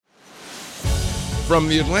From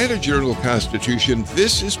the Atlanta Journal-Constitution,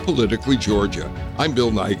 this is Politically Georgia. I'm Bill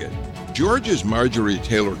Nigut. Georgia's Marjorie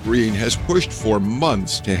Taylor Greene has pushed for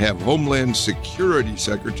months to have Homeland Security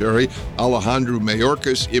Secretary Alejandro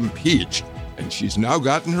Mayorkas impeached, and she's now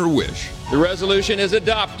gotten her wish. The resolution is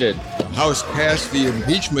adopted. The House passed the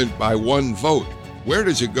impeachment by one vote. Where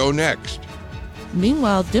does it go next?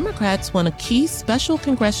 Meanwhile, Democrats won a key special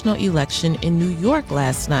congressional election in New York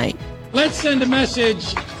last night. Let's send a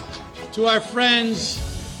message to our friends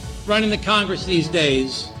running the Congress these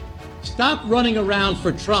days. Stop running around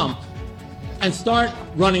for Trump and start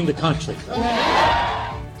running the country.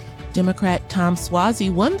 Democrat Tom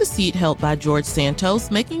Suozzi won the seat held by George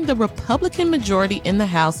Santos, making the Republican majority in the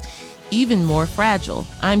House even more fragile.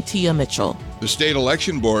 I'm Tia Mitchell. The state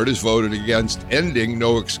election board has voted against ending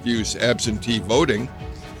no-excuse absentee voting.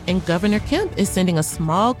 And Governor Kemp is sending a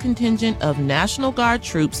small contingent of National Guard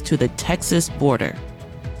troops to the Texas border.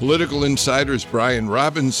 Political insiders Brian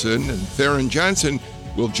Robinson and Theron Johnson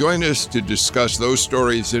will join us to discuss those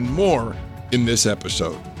stories and more in this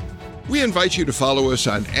episode. We invite you to follow us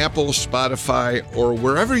on Apple, Spotify, or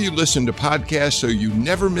wherever you listen to podcasts so you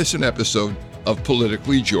never miss an episode of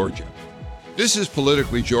Politically Georgia. This is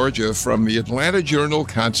Politically Georgia from the Atlanta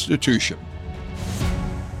Journal-Constitution.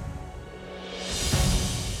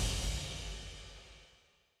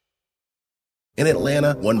 In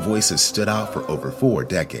Atlanta, one voice has stood out for over 4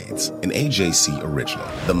 decades. An AJC original,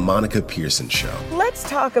 The Monica Pearson Show. Let's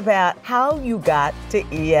talk about how you got to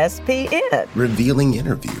ESPN. Revealing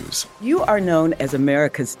interviews. You are known as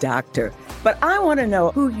America's doctor, but I want to know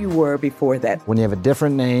who you were before that. When you have a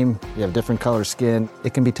different name, you have different color skin,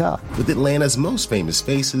 it can be tough. With Atlanta's most famous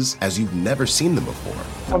faces as you've never seen them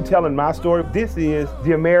before. I'm telling my story. This is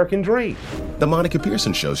the American dream. The Monica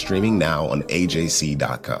Pearson Show, streaming now on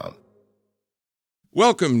AJC.com.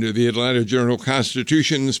 Welcome to the Atlanta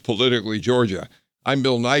Journal-Constitution's Politically Georgia. I'm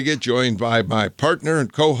Bill Nigut, joined by my partner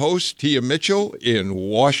and co-host, Tia Mitchell, in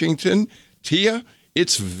Washington. Tia,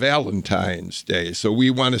 it's Valentine's Day, so we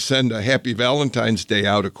want to send a happy Valentine's Day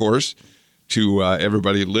out, of course, to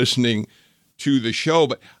everybody listening to the show.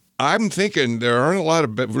 But I'm thinking there aren't a lot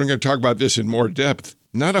of, we're going to talk about this in more depth,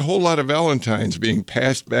 not a whole lot of Valentines being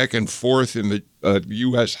passed back and forth in the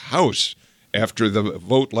U.S. House after the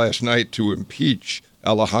vote last night to impeach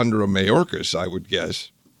Alejandro Mayorkas, I would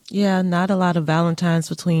guess. Yeah, not a lot of Valentines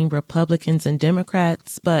between Republicans and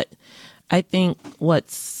Democrats, but I think what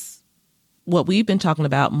we've been talking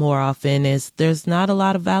about more often is there's not a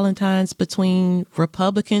lot of Valentines between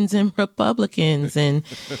Republicans and Republicans. And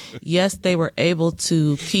yes, they were able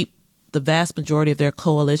to keep the vast majority of their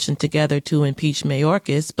coalition together to impeach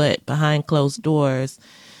Mayorkas, but behind closed doors,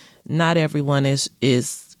 not everyone is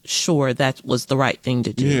sure that was the right thing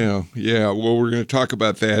to do. Yeah. Well, we're going to talk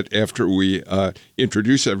about that after we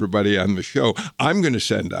introduce everybody on the show. I'm going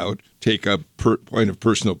to take a point of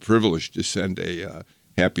personal privilege to send a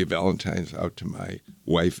happy Valentine's out to my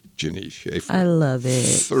wife, Janice Schaefer. I love it.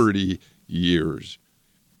 30 years.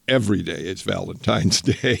 Every day it's Valentine's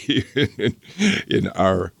Day in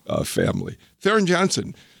our family. Theron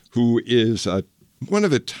Johnson, who is one of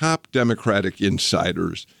the top Democratic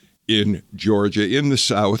insiders in Georgia, in the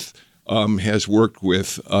South, has worked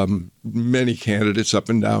with many candidates up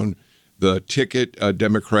and down the ticket,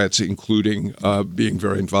 Democrats, including being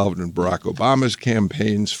very involved in Barack Obama's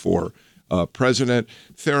campaigns for president.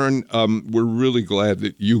 Theron, we're really glad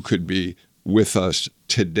that you could be with us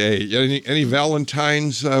today. Any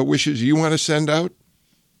Valentine's wishes you want to send out?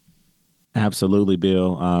 Absolutely,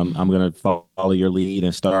 Bill. I'm going to follow your lead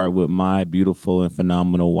and start with my beautiful and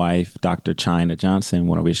phenomenal wife, Dr. China Johnson.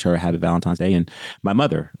 Want to wish her a happy Valentine's Day. And my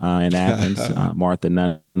mother in Athens, Martha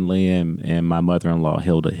Nunley, and my mother-in-law,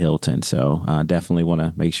 Hilda Hilton. So definitely want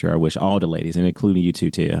to make sure I wish all the ladies, and including you too,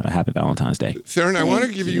 Tia, a happy Valentine's Day. Theron, I want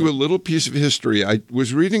to give you a little piece of history. I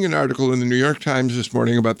was reading an article in the New York Times this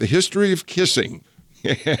morning about the history of kissing.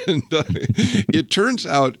 And it turns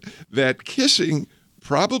out that kissing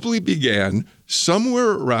probably began somewhere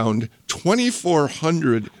around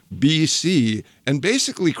 2400 BC and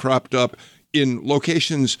basically cropped up in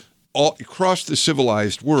locations all across the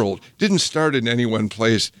civilized world. Didn't start in any one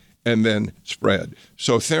place and then spread.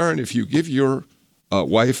 So, Theron, if you give your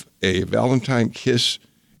wife a Valentine kiss,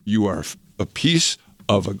 you are a piece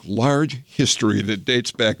of a large history that dates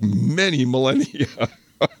back many millennia.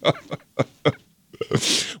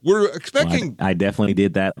 We're expecting. Well, I definitely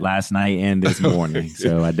did that last night and this morning.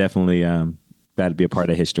 So I definitely got to be a part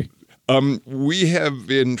of history. We have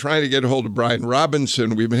been trying to get a hold of Brian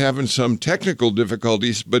Robinson. We've been having some technical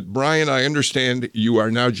difficulties, but Brian, I understand you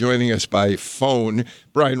are now joining us by phone.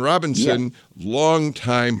 Brian Robinson,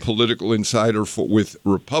 longtime political insider with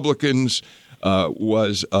Republicans,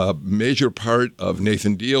 was a major part of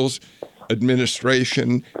Nathan Deal's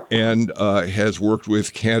administration and has worked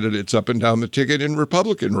with candidates up and down the ticket in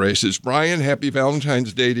Republican races. Brian, happy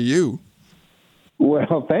Valentine's Day to you.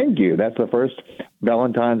 Well, thank you. That's the first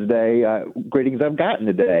Valentine's Day greetings I've gotten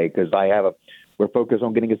today because we're focused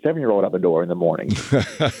on getting a 7-year-old out the door in the morning.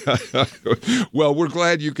 Well, we're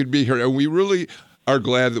glad you could be here. And we really are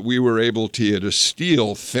glad that we were able to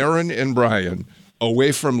steal Theron and Brian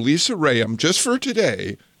away from Lisa Rayam just for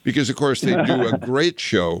today, because, of course, they do a great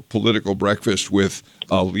show, Political Breakfast with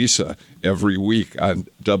Lisa, every week on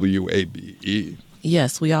WABE.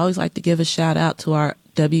 Yes, we always like to give a shout out to our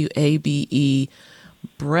WABE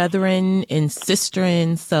brethren and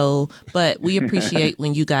sisterin. But we appreciate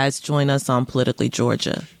when you guys join us on Politically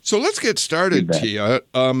Georgia. So let's get started, Tia.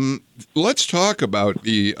 Let's talk about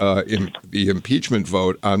the impeachment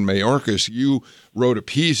vote on Mayorkas. You wrote a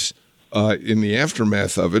piece in the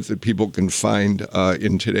aftermath of it that people can find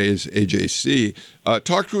in today's AJC.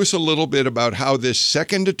 Talk to us a little bit about how this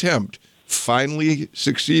second attempt finally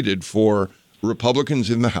succeeded for Republicans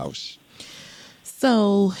in the House.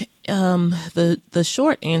 So the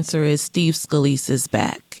short answer is Steve Scalise is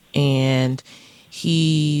back, and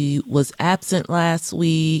he was absent last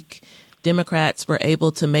week. Democrats were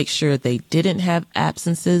able to make sure they didn't have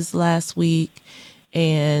absences last week.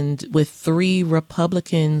 And with 3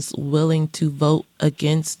 Republicans willing to vote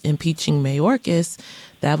against impeaching Mayorkas,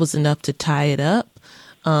 that was enough to tie it up.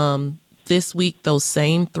 This week, those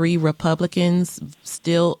same 3 Republicans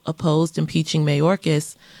still opposed impeaching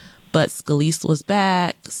Mayorkas, but Scalise was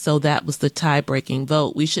back, so that was the tie-breaking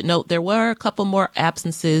vote. We should note there were a couple more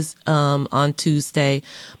absences on Tuesday,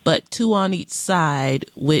 but 2 on each side,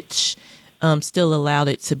 which still allowed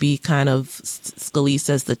it to be kind of Scalise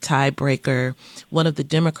as the tiebreaker. One of the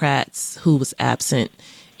Democrats who was absent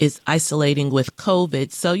is isolating with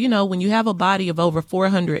COVID. So, when you have a body of over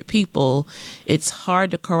 400 people, it's hard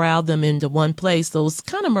to corral them into one place. So it's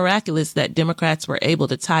kind of miraculous that Democrats were able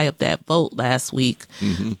to tie up that vote last week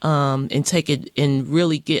and take it and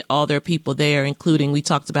really get all their people there, including we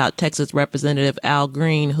talked about Texas Representative Al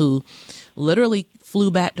Green, who literally flew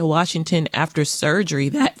back to Washington after surgery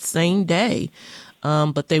that same day.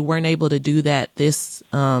 But they weren't able to do that this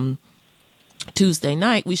Tuesday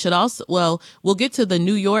night. We should also, we'll get to the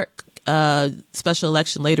New York special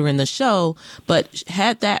election later in the show, but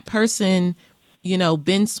had that person,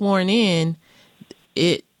 been sworn in,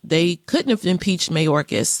 they couldn't have impeached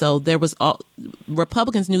Mayorkas. So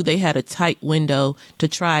Republicans knew they had a tight window to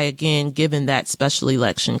try again, given that special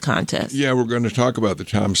election contest. Yeah, we're going to talk about the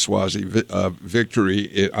Tom Suozzi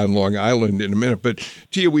victory on Long Island in a minute. But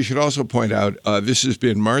Tia, we should also point out this has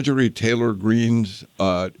been Marjorie Taylor Greene's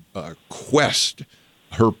quest,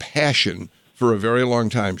 her passion for a very long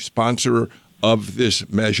time, sponsor of this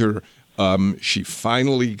measure. She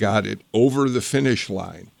finally got it over the finish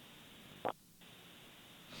line.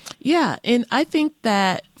 Yeah, and I think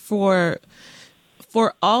that for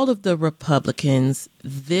all of the Republicans,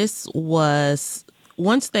 this was,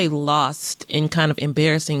 once they lost in kind of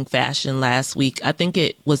embarrassing fashion last week, I think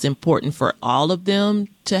it was important for all of them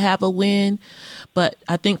to have a win. But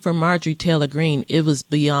I think for Marjorie Taylor Greene, it was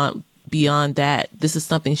beyond that. This is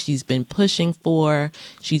something she's been pushing for.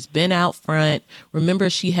 She's been out front.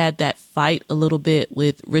 Remember, she had that fight a little bit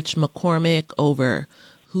with Rich McCormick over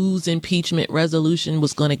whose impeachment resolution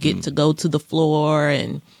was going to get to go to the floor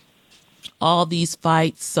and all these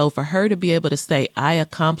fights. So for her to be able to say, I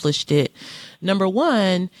accomplished it, number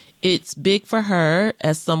one, it's big for her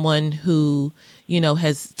as someone who,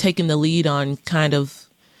 has taken the lead on kind of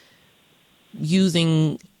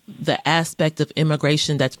using the aspect of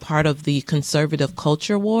immigration that's part of the conservative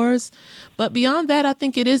culture wars. But beyond that, I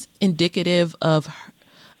think it is indicative of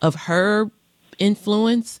her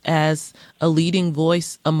influence as a leading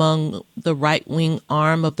voice among the right-wing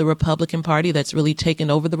arm of the Republican Party that's really taken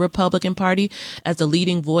over the Republican Party, as a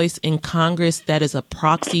leading voice in Congress that is a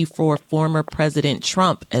proxy for former President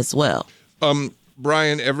Trump as well.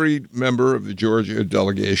 Brian, every member of the Georgia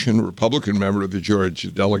delegation, Republican member of the Georgia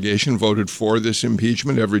delegation, voted for this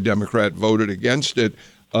impeachment. Every Democrat voted against it.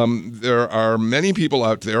 There are many people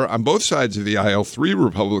out there on both sides of the aisle, 3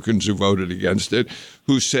 Republicans who voted against it,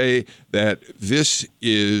 who say that this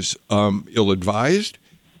is ill-advised,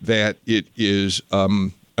 that it is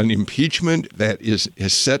an impeachment that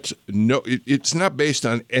it's not based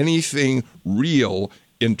on anything real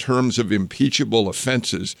in terms of impeachable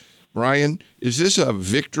offenses. Brian, is this a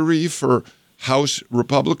victory for House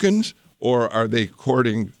Republicans, or are they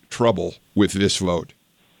courting trouble with this vote?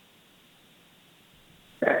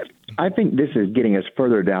 I think this is getting us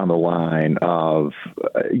further down the line of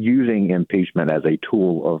using impeachment as a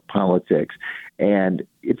tool of politics. And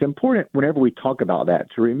it's important whenever we talk about that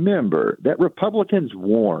to remember that Republicans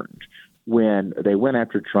warned when they went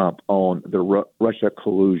after Trump on the Russia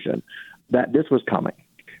collusion that this was coming.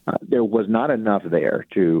 There was not enough there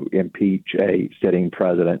to impeach a sitting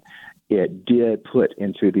president. It did put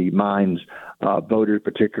into the minds of voters,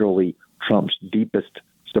 particularly Trump's deepest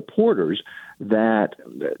supporters, that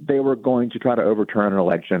they were going to try to overturn an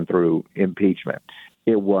election through impeachment.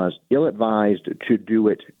 It was ill-advised to do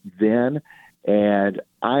it then, and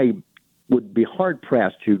I would be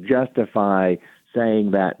hard-pressed to justify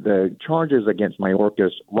saying that the charges against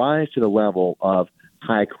Mayorkas rise to the level of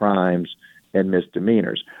high crimes and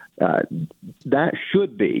misdemeanors. That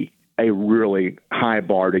should be a really high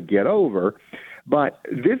bar to get over. But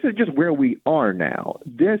this is just where we are now.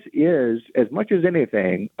 This is, as much as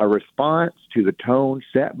anything, a response to the tone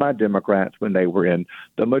set by Democrats when they were in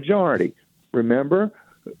the majority. Remember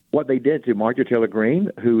what they did to Marjorie Taylor Greene,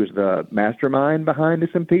 who is the mastermind behind this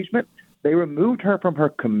impeachment? They removed her from her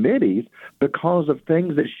committees because of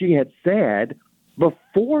things that she had said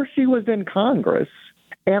before she was in Congress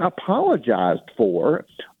and apologized for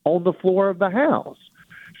on the floor of the House.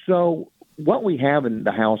 So what we have in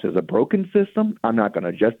the House is a broken system. I'm not going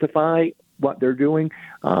to justify what they're doing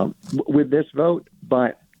with this vote,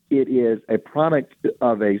 but it is a product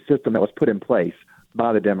of a system that was put in place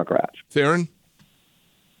by the Democrats. Theron?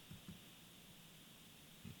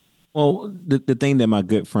 Well, the thing that my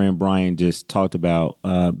good friend Brian just talked about,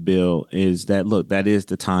 Bill, is that, look, that is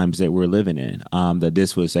the times that we're living in, that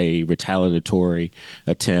this was a retaliatory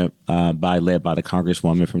attempt led by the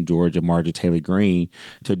Congresswoman from Georgia, Marjorie Taylor Greene,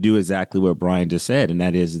 to do exactly what Brian just said. And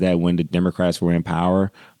that is that when the Democrats were in power,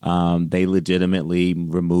 they legitimately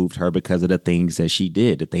removed her because of the things that she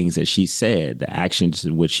did, the things that she said, the actions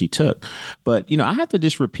in which she took. But, I have to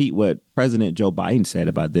just repeat what President Joe Biden said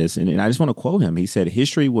about this. And I just want to quote him. He said,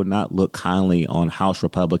 "History will not look kindly on House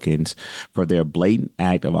Republicans for their blatant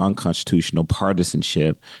act of unconstitutional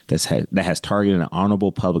partisanship that has targeted an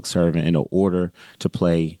honorable public servant in order to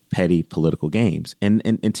play petty political games."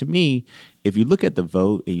 And to me, if you look at the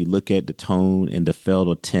vote and you look at the tone and the failed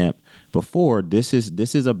attempt before, this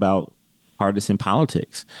is about partisan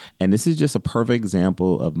politics. And this is just a perfect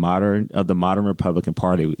example of the modern Republican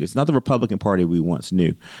Party. It's not the Republican Party we once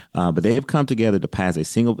knew, but they have come together to pass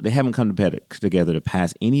they haven't come together to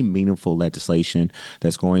pass any meaningful legislation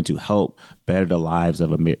that's going to help better the lives of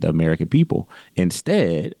the American people.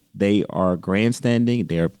 Instead, they are grandstanding.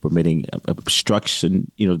 They are permitting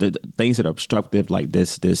obstruction, the things that are obstructive, like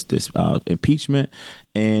this impeachment.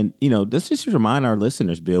 And, let's just remind our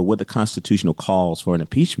listeners, Bill, what the constitutional calls for an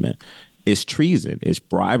impeachment is treason, is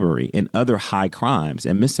bribery, and other high crimes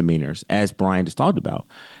and misdemeanors, as Brian just talked about.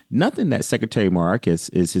 Nothing that Secretary Mayorkas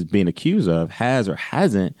is being accused of has or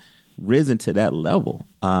hasn't risen to that level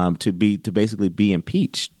to basically be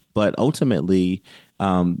impeached. But ultimately,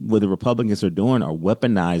 what the Republicans are doing are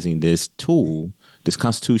weaponizing this tool, this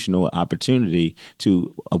constitutional opportunity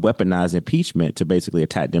to weaponize impeachment to basically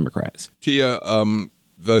attack Democrats. Tia,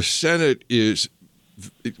 the Senate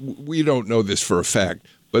we don't know this for a fact,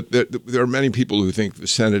 but there are many people who think the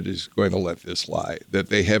Senate is going to let this lie, that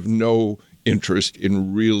they have no interest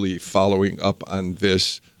in really following up on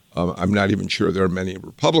this. I'm not even sure there are many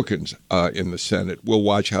Republicans in the Senate. We'll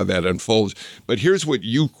watch how that unfolds. But here's what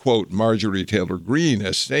you quote Marjorie Taylor Greene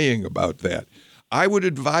as saying about that. "I would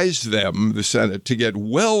advise them, the Senate, to get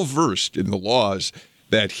well versed in the laws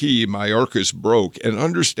that Mayorkas, broke and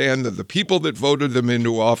understand that the people that voted them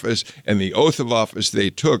into office and the oath of office they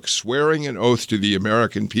took, swearing an oath to the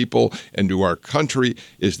American people and to our country,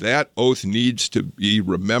 is that oath needs to be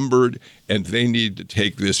remembered, and they need to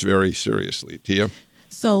take this very seriously." Tia?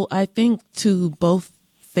 So I think to both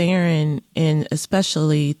Theron and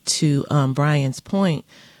especially to Brian's point,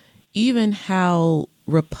 even how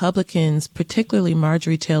Republicans, particularly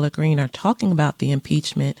Marjorie Taylor Greene, are talking about the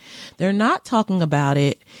impeachment, they're not talking about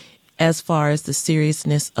it as far as the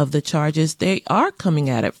seriousness of the charges. They are coming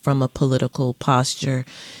at it from a political posture.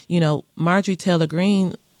 Marjorie Taylor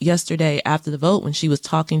Greene yesterday after the vote, when she was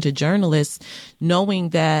talking to journalists, knowing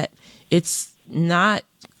that it's not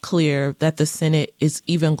clear that the Senate is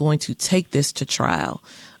even going to take this to trial.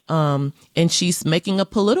 And she's making a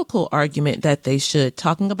political argument that they should,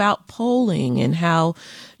 talking about polling and how,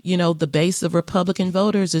 the base of Republican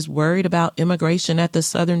voters is worried about immigration at the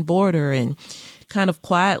southern border, and kind of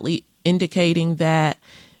quietly indicating that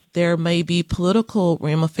there may be political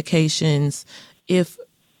ramifications if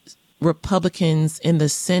Republicans in the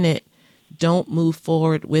Senate don't move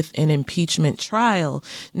forward with an impeachment trial.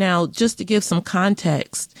 Now, just to give some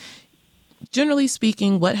context, generally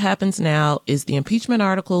speaking, what happens now is the impeachment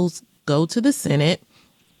articles go to the Senate.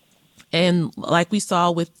 And like we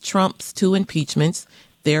saw with Trump's 2 impeachments,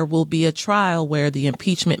 there will be a trial where the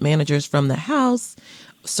impeachment managers from the House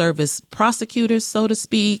serve as prosecutors, so to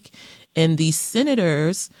speak, and the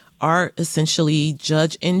senators are essentially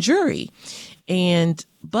judge and jury.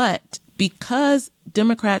 But because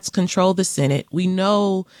Democrats control the Senate, we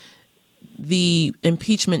know the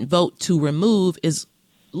impeachment vote to remove is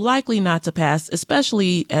likely not to pass,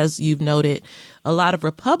 especially as you've noted, a lot of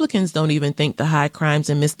Republicans don't even think the high crimes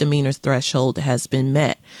and misdemeanors threshold has been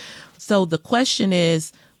met. So the question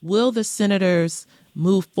is, will the senators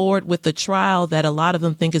move forward with the trial that a lot of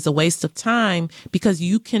them think is a waste of time, because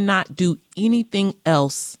you cannot do anything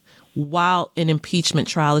else while an impeachment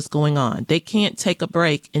trial is going on? They can't take a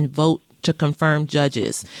break and vote to confirm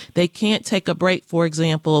judges. They can't take a break, for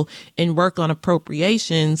example, and work on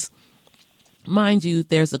appropriations. Mind you,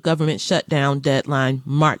 there's a government shutdown deadline,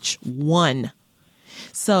 March 1.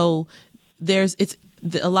 So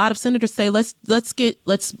a lot of senators say, let's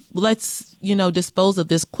dispose of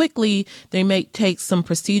this quickly. They may take some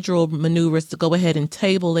procedural maneuvers to go ahead and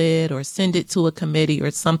table it or send it to a committee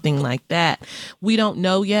or something like that. We don't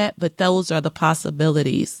know yet, but those are the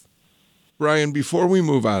possibilities. Brian, before we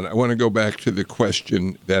move on, I want to go back to the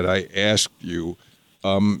question that I asked you,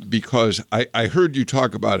 because I heard you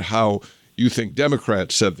talk about how you think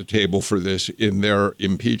Democrats set the table for this in their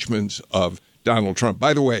impeachments of Donald Trump.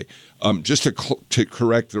 By the way, just to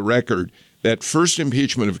correct the record, that first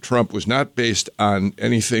impeachment of Trump was not based on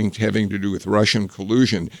anything having to do with Russian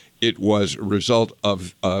collusion. It was a result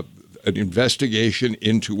of an investigation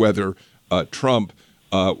into whether Trump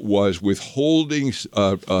was withholding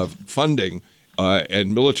funding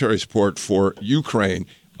and military support for Ukraine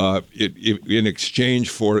in exchange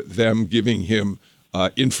for them giving him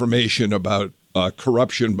information about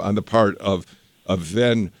corruption on the part of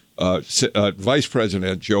then Vice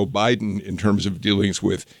President Joe Biden in terms of dealings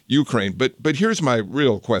with Ukraine. But here's my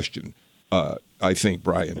real question, I think,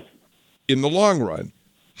 Brian. In the long run,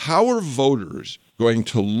 how are voters going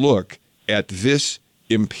to look at this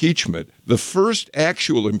impeachment, the first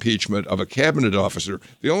actual impeachment of a cabinet officer?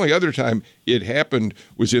 The only other time it happened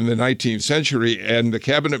was in the 19th century, and the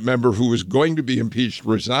cabinet member who was going to be impeached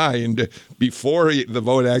resigned before the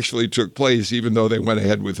vote actually took place, even though they went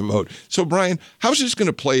ahead with the vote. So, Brian, how's this going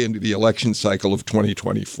to play into the election cycle of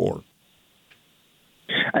 2024?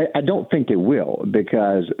 I don't think it will,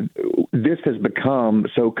 because this has become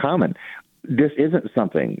so common. This isn't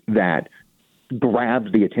something that grabs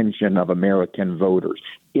the attention of American voters.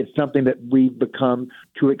 It's something that we've become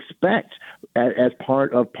to expect as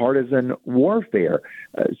part of partisan warfare.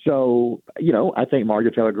 So, I think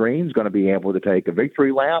Marjorie Taylor Greene is going to be able to take a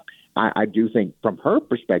victory lap. I do think from her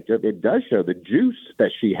perspective, it does show the juice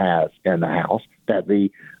that she has in the House, that the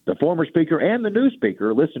former speaker and the new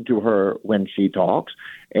speaker listen to her when she talks.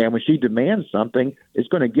 And when she demands something, it's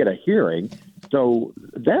going to get a hearing. So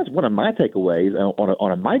that's one of my takeaways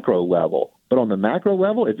on a micro level. But on the macro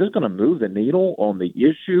level, is this going to move the needle on the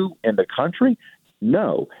issue in the country?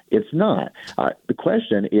 No, it's not. The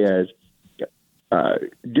question is,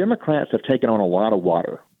 Democrats have taken on a lot of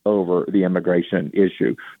water over the immigration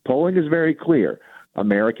issue. Polling is very clear.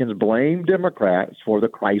 Americans blame Democrats for the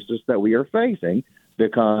crisis that we are facing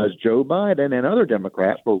because Joe Biden and other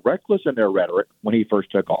Democrats were reckless in their rhetoric when he first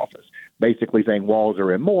took office, basically saying walls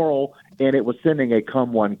are immoral, and it was sending a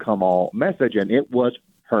come one, come all message, and it was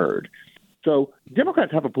heard. So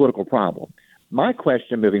Democrats have a political problem. My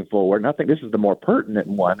question moving forward, and I think this is the more pertinent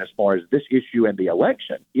one as far as this issue and the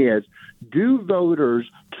election, is do voters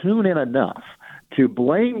tune in enough to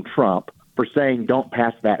blame Trump for saying don't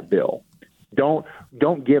pass that bill? Don't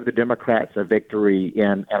give the Democrats a victory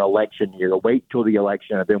in an election year. Wait till the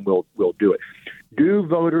election and then we'll do it. Do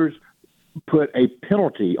voters put a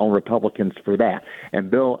penalty on Republicans for that?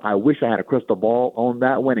 And Bill, I wish I had a crystal ball on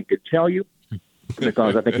that one and could tell you,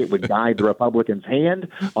 because I think it would guide the Republicans' hand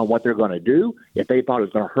on what they're going to do. If they thought it was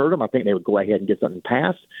going to hurt them, I think they would go ahead and get something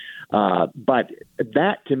passed. But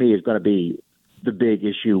that, to me, is going to be the big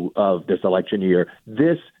issue of this election year.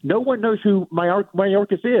 No one knows who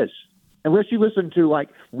Mayorkas is. Unless you listen to,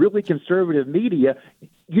 really conservative media,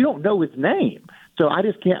 you don't know his name. So I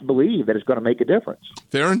just can't believe that it's going to make a difference.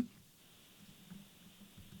 Theron?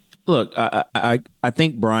 Look, I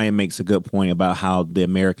think Brian makes a good point about how the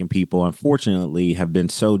American people, unfortunately, have been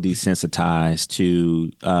so desensitized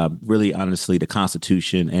to really, honestly, the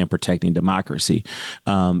Constitution and protecting democracy.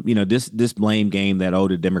 This blame game that,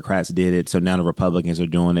 the Democrats did it, so now the Republicans are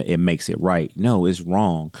doing it, it makes it right. No, it's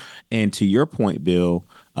wrong. And to your point, Bill,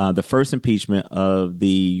 The first impeachment of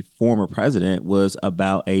the former president was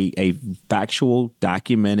about a factual,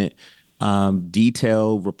 documented,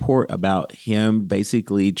 detailed report about him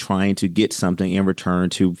basically trying to get something in return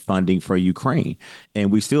to funding for Ukraine.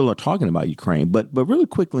 And we still are talking about Ukraine. But really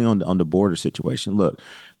quickly on the border situation, look,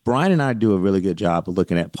 Brian and I do a really good job of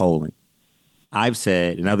looking at polling. I've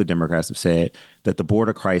said, and other Democrats have said, that the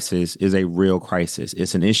border crisis is a real crisis.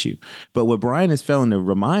 It's an issue. But what Brian is failing to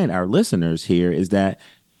remind our listeners here is that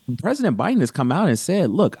President Biden has come out and said,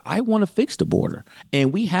 look, I want to fix the border.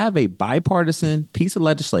 And we have a bipartisan piece of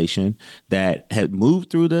legislation that had moved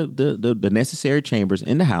through the necessary chambers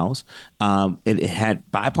in the House. It had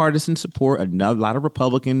bipartisan support. A lot of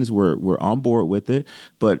Republicans were on board with it.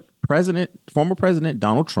 But former President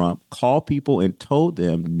Donald Trump called people and told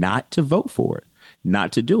them not to vote for it,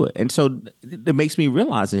 not to do it. And so it makes me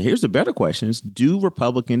realize, and here's the better questions, do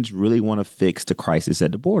Republicans really want to fix the crisis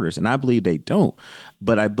at the borders? And I believe they don't.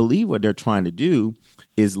 But I believe what they're trying to do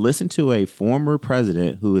is listen to a former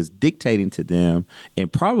president who is dictating to them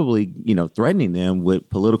and probably, threatening them with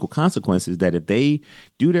political consequences, that if they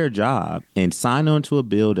do their job and sign on to a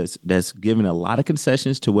bill that's giving a lot of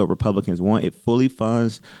concessions to what Republicans want, it fully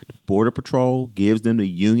funds Border Patrol, gives them the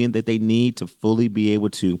union that they need to fully be able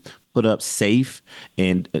to put up safe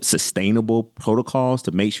and sustainable protocols to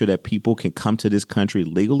make sure that people can come to this country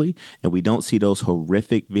legally, and we don't see those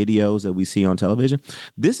horrific videos that we see on television.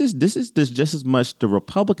 This is just as much the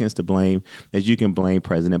Republicans to blame as you can blame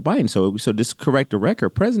President Biden. So just correct the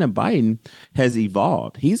record. President Biden has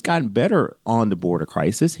evolved. He's gotten better on the border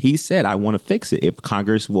crisis. He said, I want to fix it if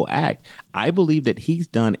Congress will act. I believe that he's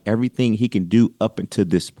done everything he can do up until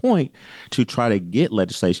this point to try to get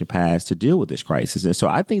legislation passed to deal with this crisis. And so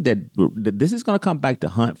I think that this is going to come back to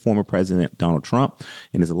hunt former President Donald Trump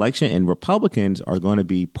in his election, and Republicans are going to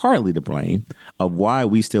be partly to blame of why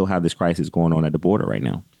we still have this crisis going on at the border right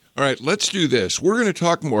now. All right, let's do this. We're going to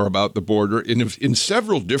talk more about the border in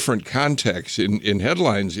several different contexts, in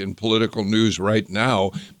headlines, in political news right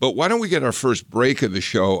now. But why don't we get our first break of the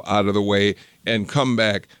show out of the way and come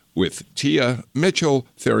back with Tia Mitchell,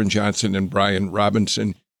 Theron Johnson, and Brian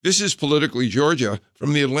Robinson. This is Politically Georgia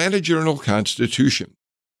from the Atlanta Journal-Constitution.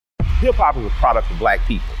 Hip-hop is a product of black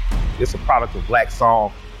people. It's a product of black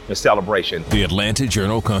song and celebration. The Atlanta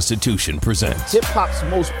Journal-Constitution presents hip-hop's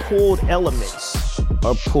most pulled elements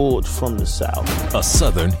are pulled from the South. A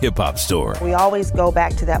Southern hip-hop story. We always go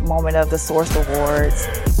back to that moment of the Source Awards.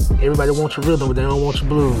 Everybody wants your rhythm, but they don't want your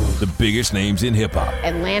blues. The biggest names in hip-hop.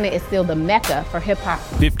 Atlanta is still the mecca for hip-hop.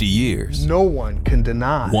 50 years. No one can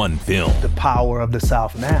deny one film. The power of the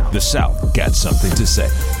South now. The South got something to say.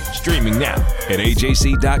 Streaming now at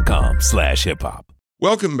ajc.com/hiphop.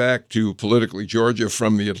 Welcome back to Politically Georgia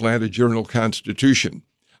from the Atlanta Journal-Constitution.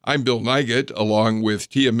 I'm Bill Nygett, along with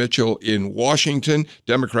Tia Mitchell in Washington,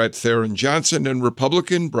 Democrat Theron Johnson, and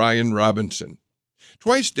Republican Brian Robinson.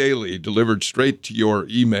 Twice daily, delivered straight to your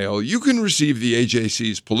email, you can receive the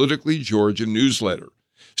AJC's Politically Georgia newsletter.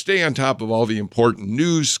 Stay on top of all the important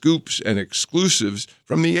news, scoops, and exclusives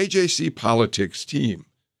from the AJC Politics team.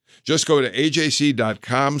 Just go to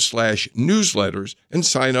ajc.com/newsletters and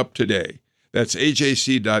sign up today. That's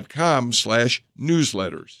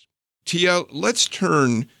ajc.com/newsletters. Tia, let's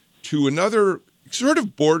turn to another sort of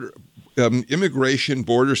immigration,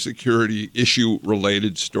 border security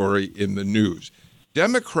issue-related story in the news.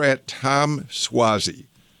 Democrat Tom Suozzi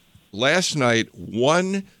last night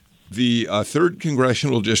won the 3rd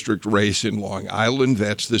Congressional District race in Long Island.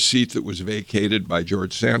 That's the seat that was vacated by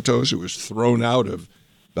George Santos, who was thrown out of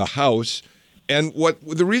the House. And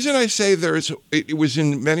the reason I say it was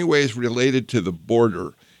in many ways related to the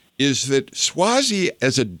border is that Suozzi,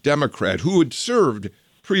 as a Democrat who had served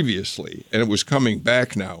previously and it was coming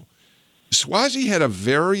back now, Suozzi had a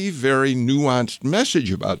very, very nuanced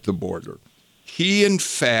message about the border. He, in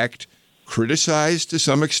fact, criticized to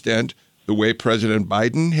some extent the way President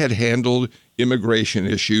Biden had handled immigration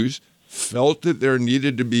issues, felt that there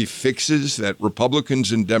needed to be fixes that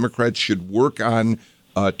Republicans and Democrats should work on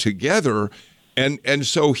together. And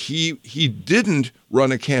so he didn't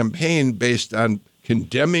run a campaign based on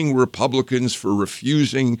condemning Republicans for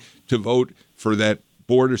refusing to vote for that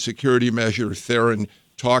border security measure Theron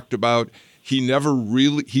talked about. He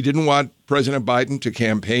didn't want President Biden to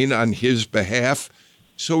campaign on his behalf.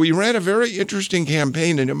 So he ran a very interesting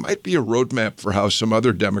campaign, and it might be a roadmap for how some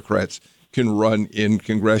other Democrats can run in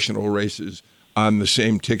congressional races on the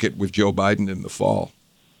same ticket with Joe Biden in the fall.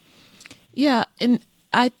 Yeah, and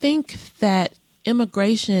I think that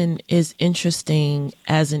immigration is interesting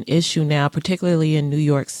as an issue now, particularly in New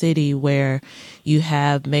York City, where you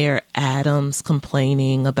have Mayor Adams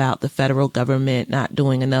complaining about the federal government not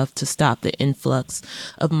doing enough to stop the influx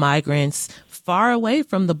of migrants far away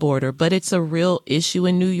from the border. But it's a real issue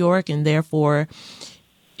in New York, and therefore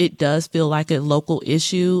it does feel like a local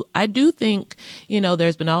issue. I do think,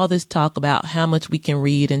 there's been all this talk about how much we can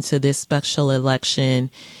read into this special election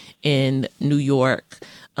in New York.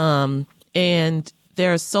 And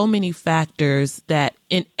there are so many factors that,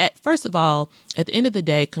 first of all, at the end of the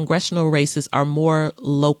day, congressional races are more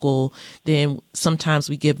local than sometimes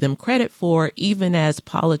we give them credit for, even as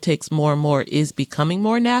politics more and more is becoming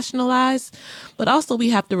more nationalized. But also we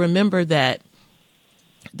have to remember that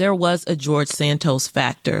there was a George Santos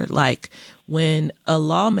factor. Like when a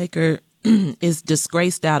lawmaker is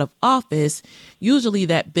disgraced out of office, usually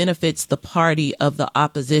that benefits the party of the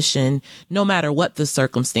opposition, no matter what the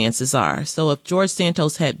circumstances are. So if George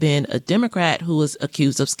Santos had been a Democrat who was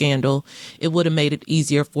accused of scandal, it would have made it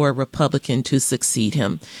easier for a Republican to succeed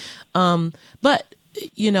him. But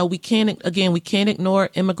we can't ignore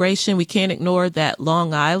immigration. We can't ignore that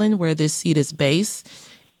Long Island, where this seat is based,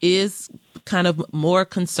 is kind of more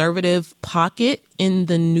conservative pocket in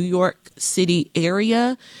the New York City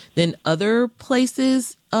area than other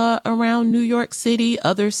places around New York City,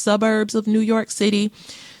 other suburbs of New York City.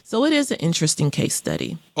 So it is an interesting case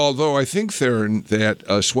study. Although I think, Theron, that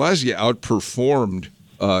Suozzi outperformed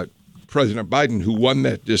President Biden, who won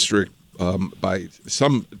that district by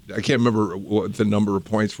some, I can't remember what the number of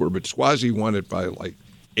points were, but Suozzi won it by like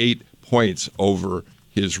 8 points over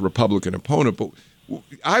his Republican opponent. But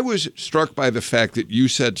I was struck by the fact that you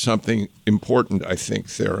said something important, I think,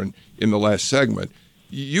 Theron, in the last segment.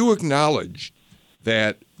 You acknowledged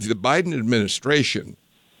that the Biden administration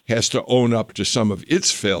has to own up to some of its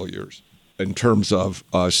failures in terms of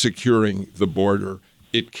securing the border.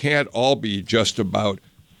 It can't all be just about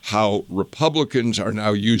how Republicans are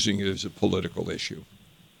now using it as a political issue.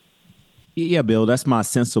 Yeah, Bill, that's my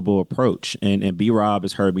sensible approach. And B-Rob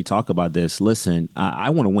has heard me talk about this. Listen, I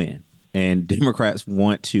want to win. And Democrats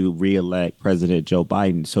want to reelect President Joe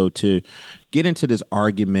Biden. So to get into this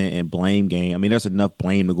argument and blame game, I mean, there's enough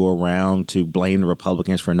blame to go around to blame the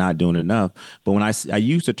Republicans for not doing enough. But when I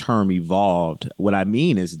use the term evolved, what I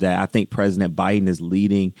mean is that I think President Biden is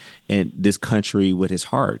leading in this country with his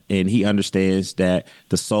heart. And he understands that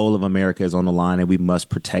the soul of America is on the line and we must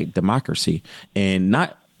protect democracy. And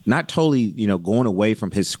not totally, going away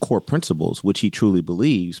from his core principles, which he truly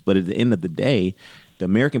believes. But at the end of the day, the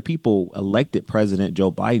American people elected President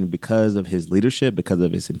Joe Biden because of his leadership, because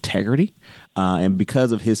of his integrity, and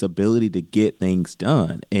because of his ability to get things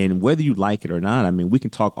done. And whether you like it or not, I mean, we can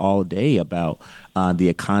talk all day about the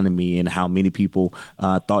economy and how many people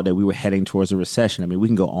thought that we were heading towards a recession. I mean, we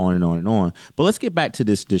can go on and on and on. But let's get back to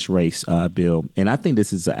this race, Bill. And I think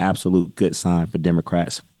this is an absolute good sign for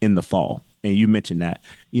Democrats in the fall. And you mentioned that,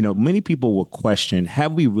 many people will question,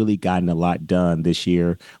 have we really gotten a lot done this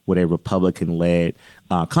year with a Republican-led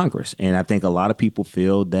Congress? And I think a lot of people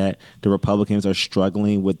feel that the Republicans are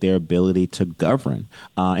struggling with their ability to govern.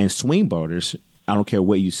 And swing voters, I don't care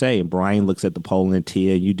what you say, and Brian looks at the poll, and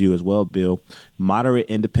Tia, you do as well, Bill, moderate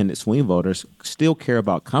independent swing voters still care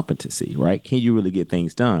about competency, right? Can you really get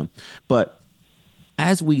things done? But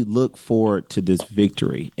as we look forward to this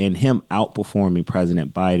victory and him outperforming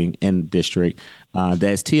President Biden in the district,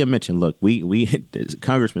 as Tia mentioned, look,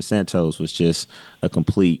 Congressman Santos was just a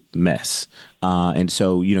complete mess. And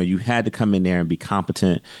so, you had to come in there and be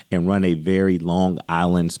competent and run a very Long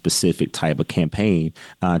Island specific type of campaign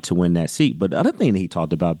to win that seat. But the other thing that he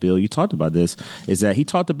talked about, Bill, you talked about this, is that he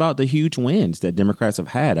talked about the huge wins that Democrats have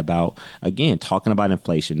had about, again, talking about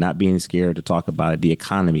inflation, not being scared to talk about it, the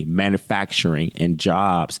economy, manufacturing and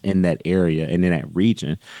jobs in that area and in that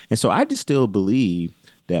region. And so I just still believe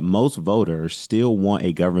that most voters still want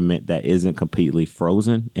a government that isn't completely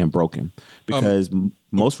frozen and broken, because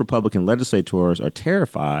most Republican legislators are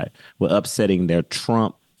terrified with upsetting their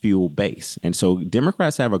Trump fuel base. And so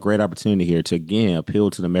Democrats have a great opportunity here to, again, appeal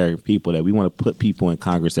to the American people that we want to put people in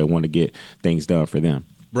Congress that want to get things done for them.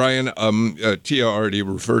 Brian, Tia already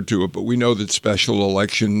referred to it, but we know that special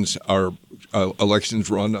elections are elections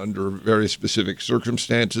run under very specific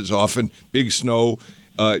circumstances, often big snow.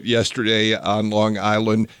 Yesterday on Long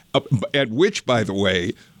Island, at which, by the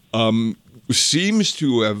way, seems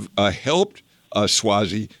to have helped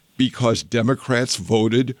Suozzi because Democrats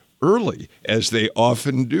voted early, as they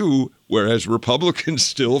often do, whereas Republicans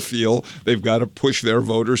still feel they've got to push their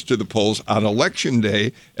voters to the polls on Election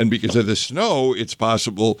Day. And because of the snow, it's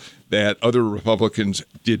possible that other Republicans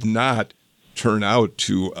did not turn out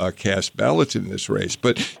to cast ballots in this race.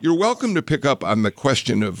 But you're welcome to pick up on the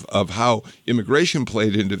question of how immigration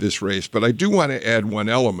played into this race. But I do want to add one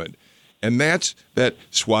element, and that's that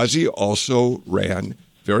Suozzi also ran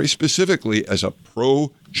very specifically as a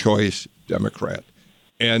pro-choice Democrat.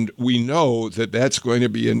 And we know that that's going to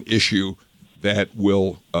be an issue that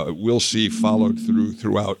we'll see followed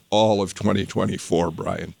throughout all of 2024,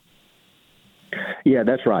 Brian. Yeah,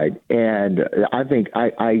 that's right. And I think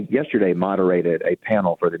I yesterday moderated a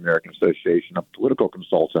panel for the American Association of Political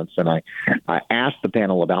Consultants, and I asked the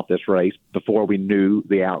panel about this race before we knew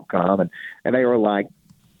the outcome, and they were like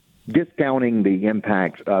discounting the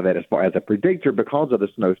impact of it as far as a predictor because of the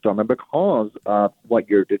snowstorm and because of what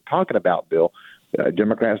you're talking about, Bill.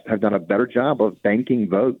 Democrats have done a better job of banking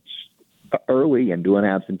votes early and doing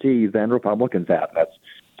absentees than Republicans have. That's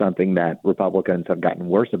something that Republicans have gotten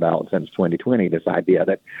worse about since 2020, this idea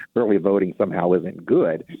that early voting somehow isn't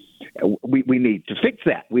good. We need to fix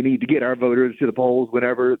that. We need to get our voters to the polls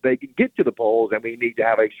whenever they can get to the polls, and we need to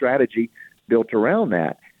have a strategy built around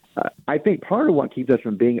that. I think part of what keeps us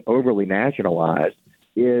from being overly nationalized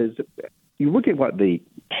is you look at what the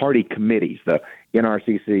party committees, the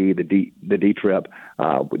NRCC, the D-TRIP,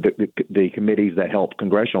 the committees that help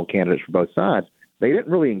congressional candidates for both sides, they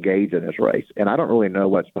didn't really engage in this race. And I don't really know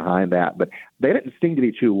what's behind that, but they didn't seem to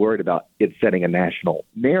be too worried about it setting a national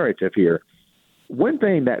narrative here. One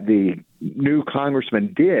thing that the new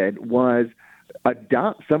congressman did was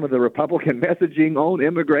adopt some of the Republican messaging on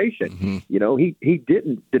immigration. Mm-hmm. You know, he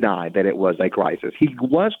didn't deny that it was a crisis. He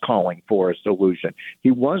was calling for a solution.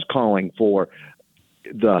 He was calling for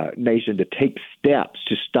the nation to take steps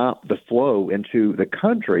to stop the flow into the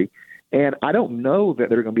country. And I don't know that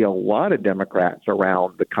there are going to be a lot of Democrats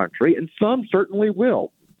around the country, and some certainly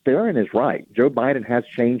will. Theron is right. Joe Biden has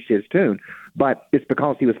changed his tune, but it's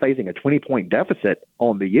because he was facing a 20-point deficit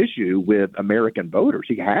on the issue with American voters.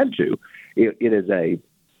 He had to. It is a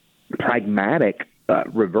pragmatic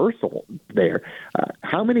reversal there.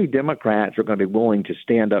 How many Democrats are going to be willing to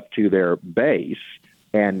stand up to their base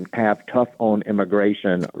and have tough on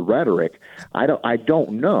immigration rhetoric? I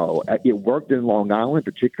don't know. It worked in Long Island,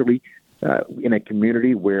 particularly in a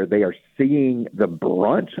community where they are seeing the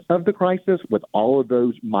brunt of the crisis with all of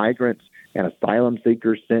those migrants and asylum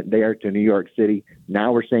seekers sent there to New York City.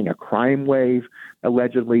 Now we're seeing a crime wave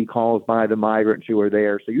allegedly caused by the migrants who are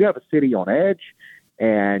there. So you have a city on edge,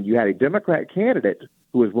 and you had a Democrat candidate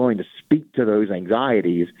who was willing to speak to those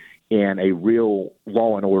anxieties in a real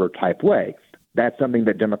law and order type way. That's something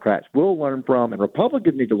that Democrats will learn from, and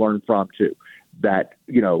Republicans need to learn from too. That,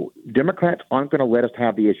 you know, Democrats aren't going to let us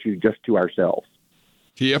have the issue just to ourselves.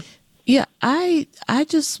 Tia? Yeah, I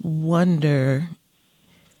just wonder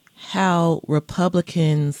how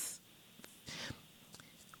Republicans,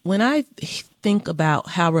 when I think about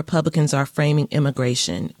how Republicans are framing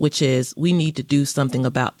immigration, which is we need to do something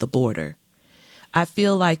about the border, I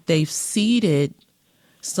feel like they've ceded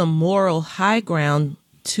some moral high ground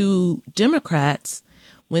to Democrats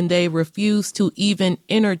when they refuse to even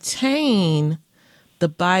entertain the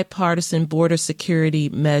bipartisan border security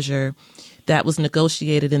measure that was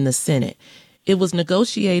negotiated in the Senate. It was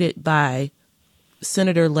negotiated by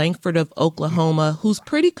Senator Langford of Oklahoma, who's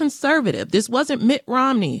pretty conservative. This wasn't Mitt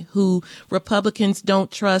Romney, who Republicans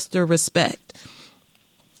don't trust or respect.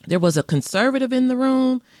 There was a conservative in the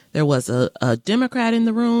room, there was a Democrat in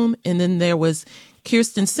the room, and then there was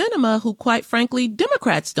Kyrsten Sinema, who, quite frankly,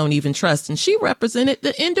 Democrats don't even trust, and she represented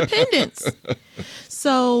the independents.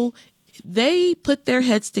 So they put their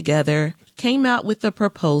heads together, came out with a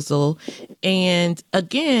proposal, and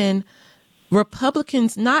again,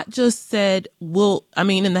 Republicans not just said,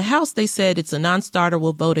 in the House, they said it's a non-starter,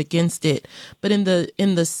 we'll vote against it. But in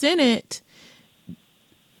the Senate,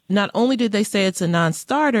 not only did they say it's a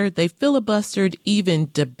non-starter, they filibustered even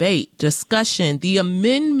debate, discussion, the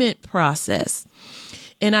amendment process.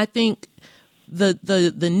 And I think the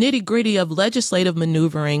nitty-gritty of legislative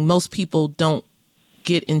maneuvering, most people don't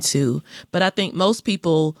get into. But I think most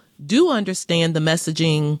people do understand the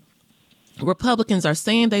messaging. Republicans are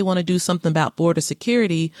saying they want to do something about border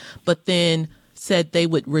security, but then said they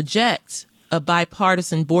would reject a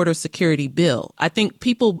bipartisan border security bill. I think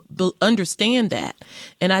people understand that.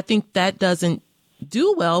 And I think that doesn't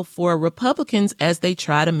do well for Republicans as they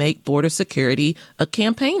try to make border security a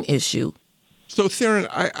campaign issue. So, Theron,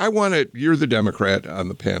 I want to, you're the Democrat on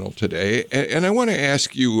the panel today, and I want to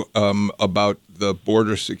ask you about the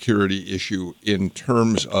border security issue in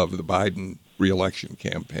terms of the Biden reelection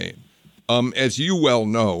campaign. As you well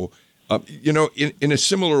know, in a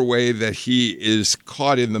similar way that he is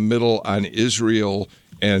caught in the middle on Israel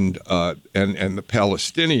and the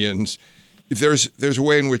Palestinians, there's a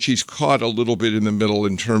way in which he's caught a little bit in the middle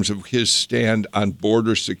in terms of his stand on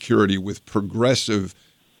border security with progressive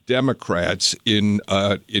Democrats in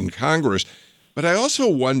Congress. But I also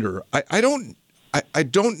wonder, I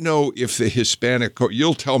don't know if the Hispanic,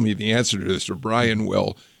 you'll tell me the answer to this, or Brian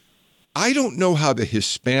will. I don't know how the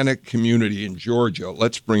Hispanic community in Georgia,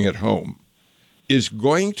 let's bring it home, is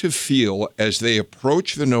going to feel as they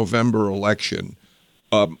approach the November election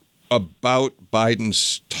about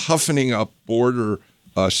Biden's toughening up border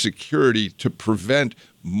security to prevent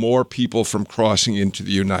more people from crossing into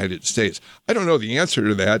the United States. I don't know the answer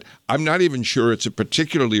to that. I'm not even sure it's a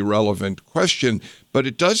particularly relevant question, but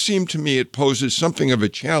it does seem to me it poses something of a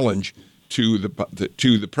challenge to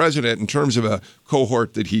the president in terms of a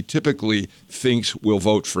cohort that he typically thinks will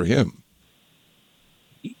vote for him.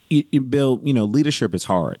 Bill, leadership is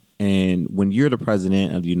hard. And when you're the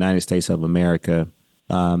president of the United States of America,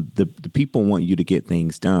 the people want you to get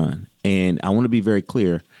things done. And I want to be very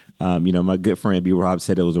clear. My good friend B. Rob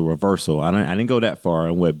said it was a reversal. I didn't go that far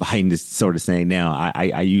in what Biden is sort of saying now.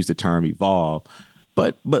 I use the term evolve,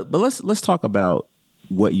 but let's talk about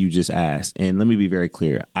what you just asked. And let me be very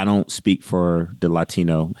clear. I don't speak for the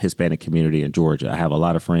Latino Hispanic community in Georgia. I have a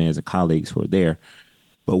lot of friends and colleagues who are there.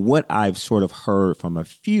 But what I've sort of heard from a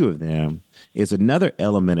few of them is another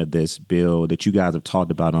element of this bill that you guys have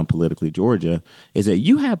talked about on Politically Georgia is that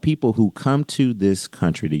you have people who come to this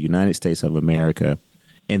country, the United States of America,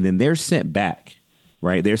 and then they're sent back,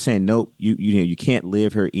 right? They're saying, nope, you can't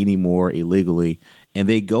live here anymore illegally. And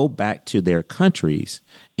they go back to their countries.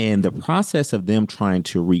 And the process of them trying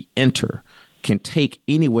to re-enter can take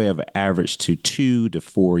anywhere of an average to 2 to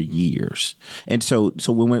 4 years. And so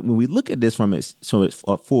when we look at this from its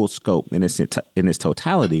full scope in its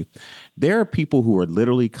totality, there are people who are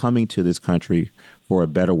literally coming to this country for a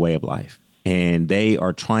better way of life. And they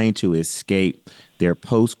are trying to escape their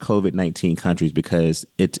post-COVID-19 countries because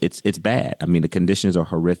it's bad. I mean, the conditions are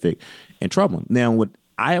horrific and troubling. Now, what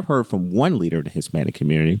I have heard from one leader in the Hispanic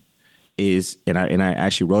community is, and I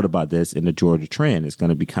actually wrote about this in the Georgia Trend. It's going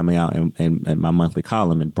to be coming out in my monthly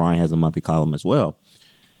column, and Brian has a monthly column as well.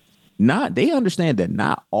 They understand that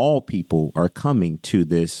not all people are coming to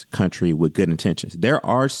this country with good intentions. There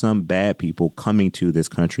are some bad people coming to this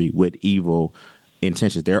country with evil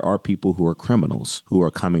intentions. There are people who are criminals who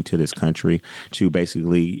are coming to this country to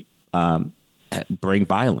basically bring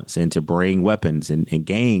violence and to bring weapons and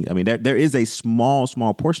gang. I mean, there is a small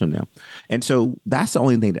portion of them. And so that's the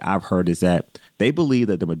only thing that I've heard is that they believe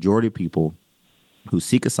that the majority of people who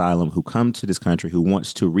seek asylum, who come to this country, who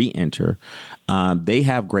wants to re-enter, they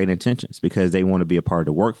have great intentions because they want to be a part of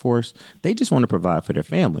the workforce. They just want to provide for their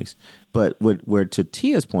families. But where to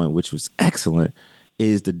Tia's point, which was excellent,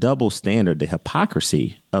 is the double standard, the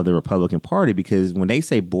hypocrisy of the Republican Party, because when they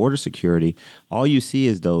say border security, all you see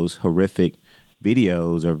is those horrific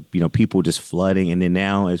videos of people just flooding, and then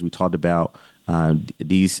now, as we talked about,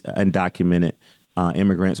 these undocumented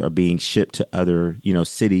immigrants are being shipped to other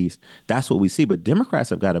cities. That's what we see. But Democrats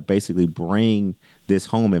have got to basically bring this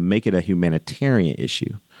home and make it a humanitarian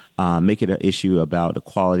issue, make it an issue about the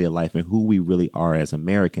quality of life and who we really are as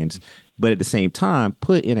Americans. But at the same time,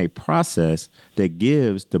 put in a process that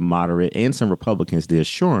gives the moderate and some Republicans the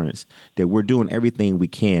assurance that we're doing everything we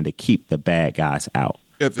can to keep the bad guys out.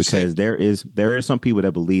 Because there is some people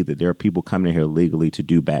that believe that there are people coming in here legally to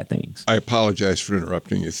do bad things. I apologize for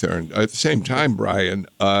interrupting you, Theron. At the same time, Brian,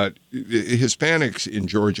 Hispanics in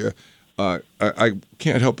Georgia, I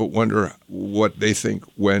can't help but wonder what they think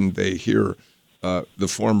when they hear the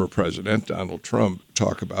former president, Donald Trump,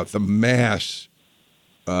 talk about the mass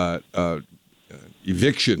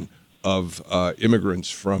eviction of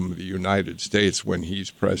immigrants from the United States when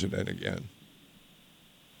he's president again.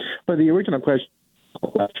 But the original question,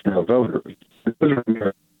 voters.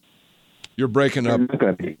 You're breaking up.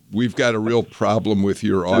 We've got a real problem with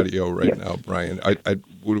your audio right now, Brian.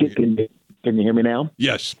 Can you hear me now?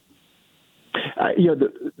 Yes.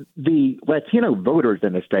 The Latino voters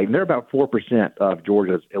in the state, and they're about 4% of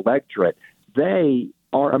Georgia's electorate, they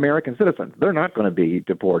are American citizens. They're not going to be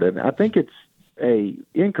deported. I think it's a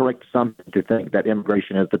incorrect assumption to think that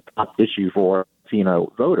immigration is the top issue for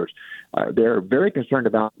Latino voters. They're very concerned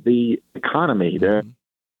about the economy.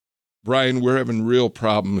 Brian, we're having real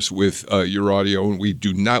problems with your audio, and we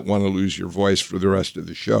do not want to lose your voice for the rest of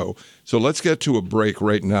the show. So let's get to a break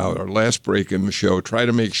right now, our last break in the show. Try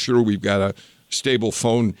to make sure we've got a stable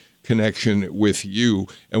phone connection with you.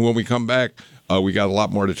 And when we come back, we got a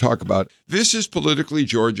lot more to talk about. This is Politically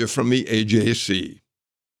Georgia from the AJC.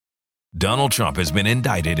 Donald Trump has been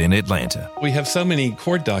indicted in Atlanta. We have so many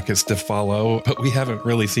court dockets to follow, but we haven't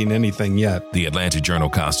really seen anything yet. The Atlanta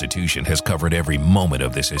Journal-Constitution has covered every moment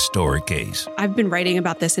of this historic case. I've been writing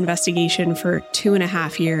about this investigation for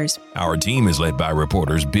 2.5 years. Our team is led by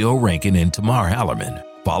reporters Bill Rankin and Tamar Hallerman.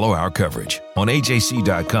 Follow our coverage on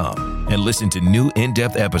AJC.com and listen to new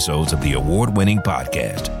in-depth episodes of the award-winning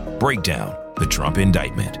podcast, Breakdown, the Trump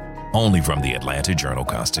Indictment, only from the Atlanta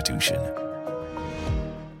Journal-Constitution.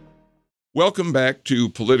 Welcome back to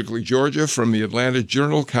Politically Georgia from the Atlanta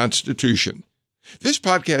Journal-Constitution. This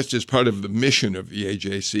podcast is part of the mission of the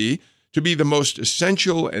AJC to be the most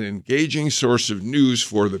essential and engaging source of news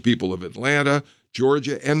for the people of Atlanta,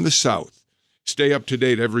 Georgia, and the South. Stay up to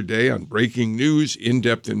date every day on breaking news,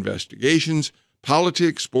 in-depth investigations,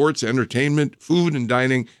 politics, sports, entertainment, food and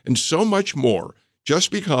dining, and so much more.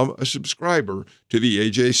 Just become a subscriber to the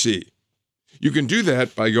AJC. You can do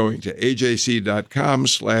that by going to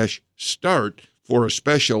ajc.com/start for a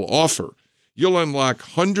special offer. You'll unlock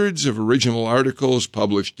hundreds of original articles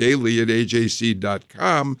published daily at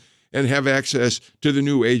ajc.com and have access to the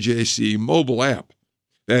new AJC mobile app.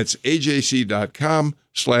 That's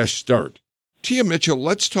ajc.com/start. Tia Mitchell,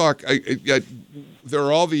 let's talk. There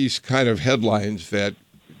are all these kind of headlines that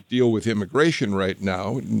deal with immigration right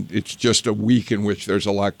now. It's just a week in which there's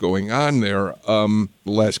a lot going on there, the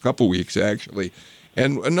last couple weeks, actually.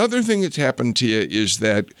 And another thing that's happened, Tia, is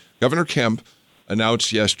that Governor Kemp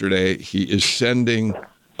announced yesterday he is sending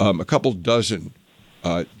a couple dozen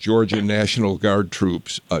Georgia National Guard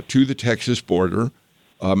troops to the Texas border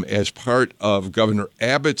as part of Governor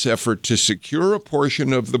Abbott's effort to secure a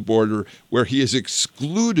portion of the border where he has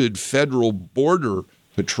excluded federal border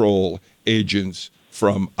patrol agents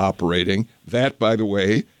from operating. That, by the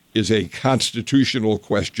way, is a constitutional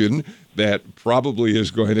question that probably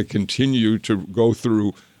is going to continue to go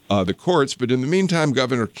through the courts. But in the meantime,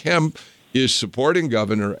 Governor Kemp is supporting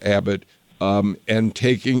Governor Abbott and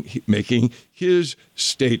making his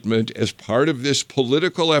statement as part of this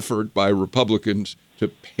political effort by Republicans to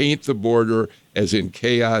paint the border as in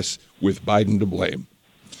chaos with Biden to blame.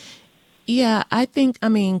 Yeah, I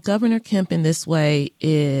mean, Governor Kemp in this way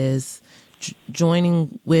is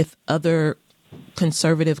joining with other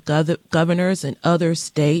conservative governors in other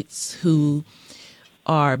states who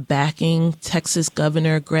are backing Texas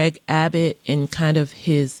Governor Greg Abbott in kind of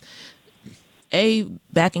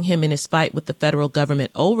backing him in his fight with the federal government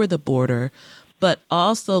over the border, but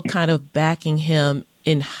also kind of backing him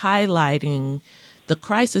in highlighting the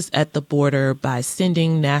crisis at the border by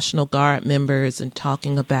sending National Guard members and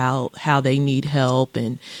talking about how they need help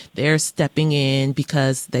and they're stepping in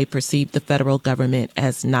because they perceive the federal government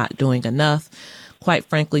as not doing enough. Quite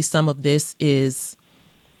frankly, some of this is,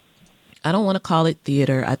 I don't want to call it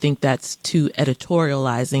theater. I think that's too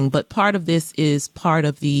editorializing, but part of this is part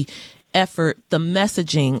of the effort, the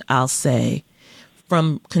messaging, I'll say,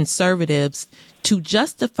 from conservatives to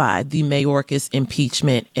justify the Mayorkas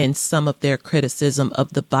impeachment and some of their criticism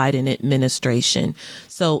of the Biden administration.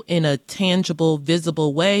 So in a tangible,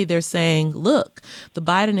 visible way, they're saying, look, the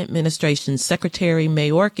Biden administration's Secretary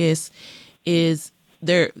Mayorkas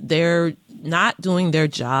they're not doing their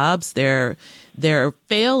jobs. They're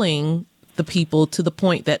failing the people to the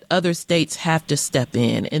point that other states have to step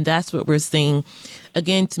in. And that's what we're seeing.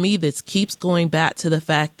 Again, to me, this keeps going back to the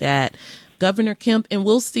fact that Governor Kemp, and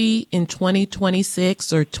we'll see in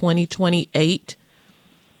 2026 or 2028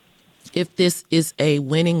 if this is a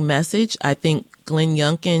winning message. I think Glenn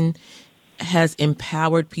Youngkin has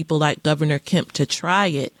empowered people like Governor Kemp to try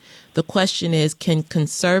it. The question is, can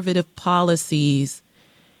conservative policies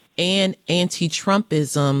and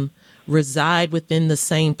anti-Trumpism reside within the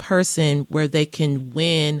same person where they can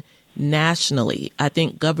win nationally? I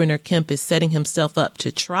think Governor Kemp is setting himself up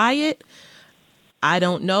to try it. I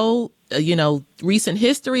don't know. Recent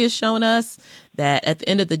history has shown us that at the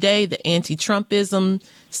end of the day, the anti-Trumpism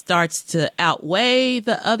starts to outweigh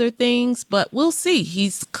the other things, but we'll see.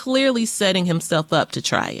 He's clearly setting himself up to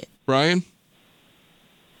try it. Brian?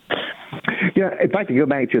 Yeah, if I could go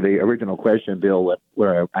back to the original question, Bill,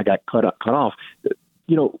 where I got cut off.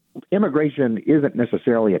 Immigration isn't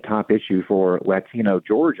necessarily a top issue for Latino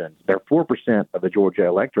Georgians. They're 4% of the Georgia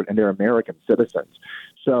electorate, and they're American citizens.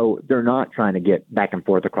 So they're not trying to get back and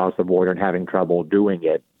forth across the border and having trouble doing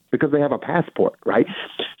it because they have a passport, right?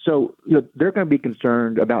 So they're going to be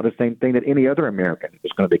concerned about the same thing that any other American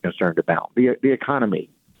is going to be concerned about, the economy,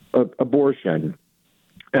 abortion.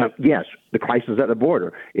 Yes, the crisis at the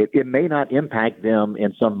border. It may not impact them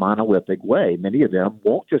in some monolithic way. Many of them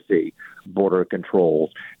want to see border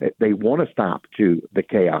controls. They want to stop to the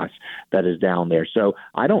chaos that is down there. So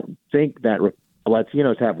I don't think that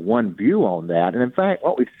Latinos have one view on that. And in fact,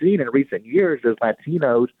 what we've seen in recent years is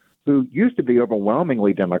Latinos who used to be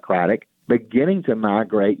overwhelmingly Democratic beginning to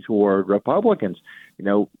migrate toward Republicans.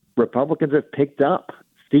 Republicans have picked up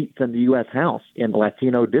seats in the U.S. House in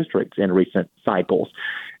Latino districts in recent cycles.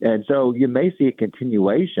 And so you may see a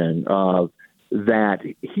continuation of that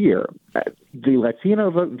here. The Latino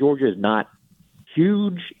vote in Georgia is not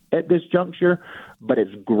huge at this juncture, but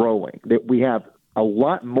it's growing. That we have a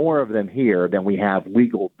lot more of them here than we have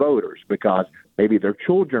legal voters because maybe their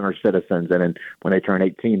children are citizens, and then when they turn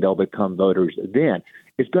 18, they'll become voters then.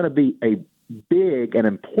 It's going to be a big and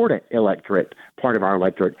important part of our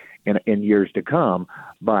electorate in years to come,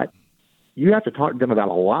 but you have to talk to them about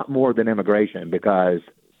a lot more than immigration because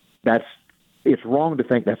it's wrong to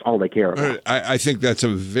think that's all they care about. I think that's a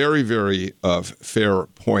very, very fair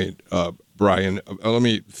point, Brian.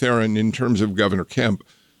 Theron, in terms of Governor Kemp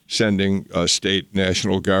sending state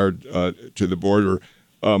National Guard to the border,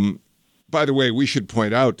 by the way, we should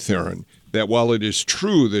point out, Theron, that while it is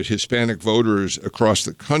true that Hispanic voters across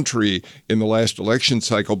the country in the last election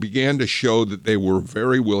cycle began to show that they were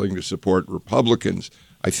very willing to support Republicans,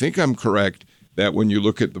 I think I'm correct that when you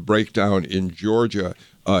look at the breakdown in Georgia,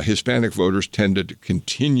 Hispanic voters tended to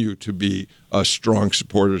continue to be strong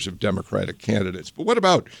supporters of Democratic candidates. But what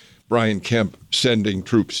about Brian Kemp sending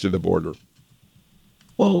troops to the border?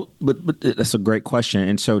 Well, but that's a great question.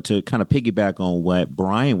 And so to kind of piggyback on what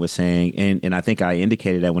Brian was saying, and I think I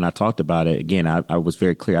indicated that when I talked about it, again, I was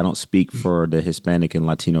very clear. I don't speak for the Hispanic and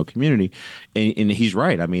Latino community. And he's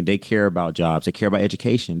right. I mean, they care about jobs. They care about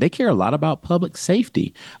education. They care a lot about public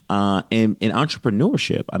safety and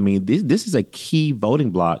entrepreneurship. I mean, this is a key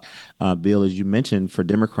voting block, Bill, as you mentioned, for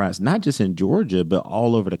Democrats, not just in Georgia, but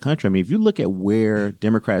all over the country. I mean, if you look at where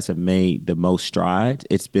Democrats have made the most strides,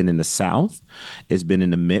 it's been in the South, it's been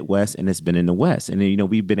in the Midwest, and it's been in the West. And,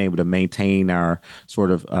 we've been able to maintain our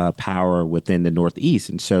sort of power within the Northeast.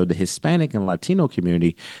 And so the Hispanic and Latino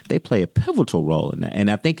community, they play a pivotal role in that.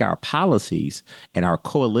 And I think our policies and our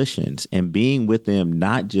coalitions and being with them,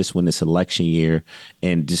 not just when it's election year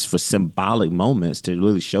and just for symbolic moments to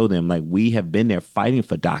really show them like we have been there fighting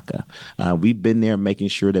for DACA. We've been there making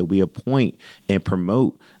sure that we appoint and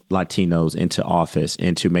promote Latinos into office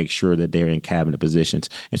and to make sure that they're in cabinet positions.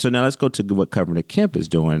 And so now let's go to what Governor Kemp is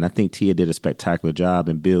doing. And I think Tia did a spectacular job.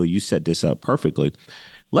 And Bill, you set this up perfectly.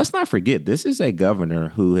 Let's not forget, this is a governor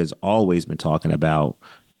who has always been talking about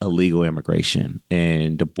illegal immigration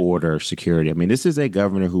and the border security. I mean, this is a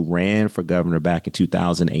governor who ran for governor back in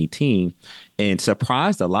 2018 and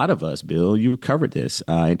surprised a lot of us. Bill, you covered this,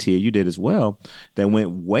 and Tia, you did as well, that went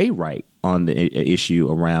way right on the issue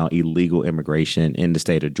around illegal immigration in the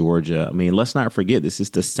state of Georgia. I mean, let's not forget, this is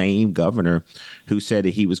the same governor who said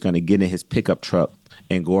that he was going to get in his pickup truck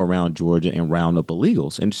and go around Georgia and round up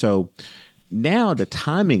illegals. And so now the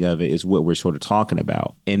timing of it is what we're sort of talking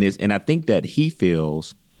about. And I think that he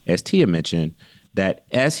feels, as Tia mentioned, that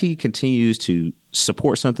as he continues to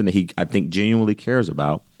support something that he, I think, genuinely cares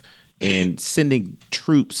about, and sending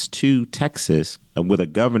troops to Texas with a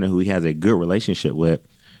governor who he has a good relationship with,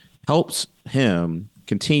 helps him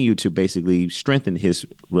continue to basically strengthen his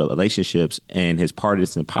relationships and his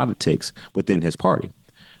partisan politics within his party.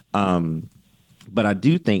 But I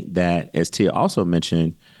do think that, as Tia also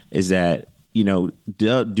mentioned, is that, do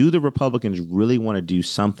the Republicans really want to do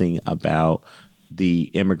something about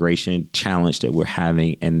the immigration challenge that we're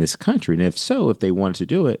having in this country? And if so, if they wanted to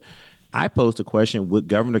do it, I posed the question, would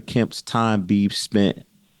Governor Kemp's time be spent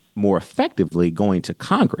more effectively going to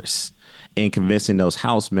Congress and convincing those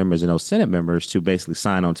House members and those Senate members to basically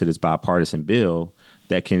sign on to this bipartisan bill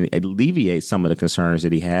that can alleviate some of the concerns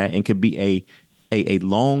that he had and could be a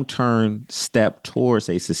long-term step towards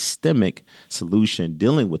a systemic solution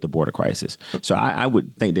dealing with the border crisis? So I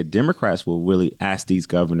would think that Democrats will really ask these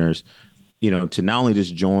governors, to not only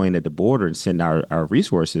just join at the border and send our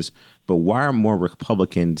resources, but why are more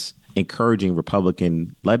Republicans encouraging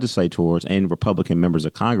Republican legislators and Republican members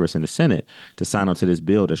of Congress and the Senate to sign on to this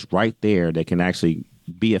bill that's right there that can actually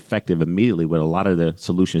be effective immediately with a lot of the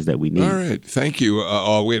solutions that we need? All right. Thank you.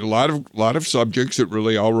 We had a lot of subjects that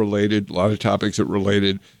really all related, a lot of topics that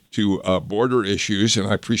related to border issues, and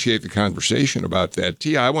I appreciate the conversation about that.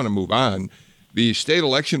 Tia, I want to move on. The State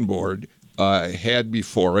Election Board had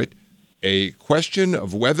before it a question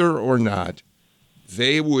of whether or not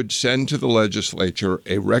they would send to the legislature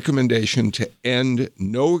a recommendation to end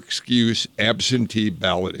no-excuse absentee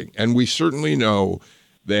balloting. And we certainly know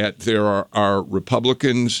that there are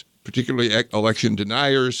Republicans, particularly election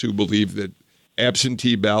deniers, who believe that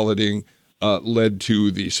absentee balloting led to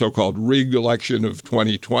the so-called rigged election of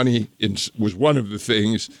 2020 was one of the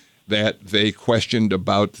things, that they questioned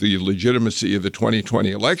about the legitimacy of the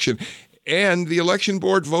 2020 election. And the election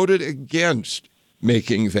board voted against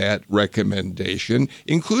making that recommendation,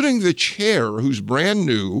 including the chair, who's brand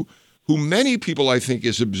new, who many people, I think,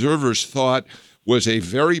 as observers, thought was a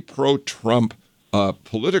very pro-Trump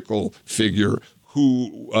political figure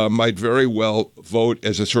who might very well vote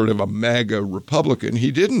as a sort of a MAGA Republican.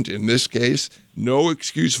 He didn't. In this case, no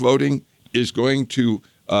excuse voting is going to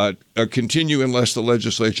continue unless the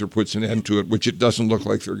legislature puts an end to it, which it doesn't look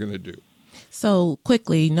like they're going to do. So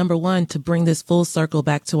quickly, number one, to bring this full circle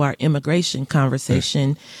back to our immigration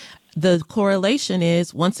conversation, the correlation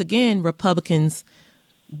is, once again, Republicans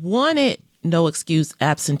wanted no excuse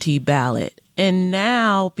absentee ballot. And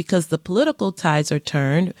now, because the political tides are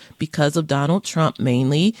turned, because of Donald Trump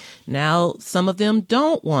mainly, now some of them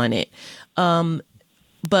don't want it.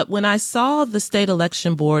 But when I saw the state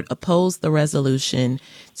election board oppose the resolution,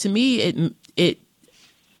 to me, it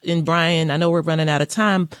and Brian, I know we're running out of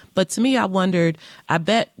time, but to me, I wondered, I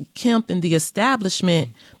bet Kemp and the establishment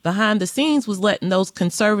behind the scenes was letting those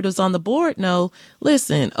conservatives on the board know,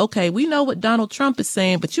 listen, okay, we know what Donald Trump is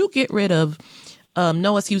saying, but you get rid of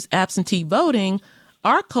no excuse absentee voting.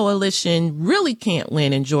 Our coalition really can't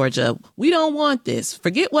win in Georgia. We don't want this.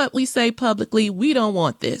 Forget what we say publicly. We don't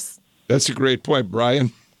want this. That's a great point,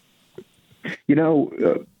 Brian. You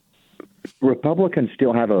know, Republicans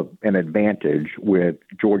still have an advantage with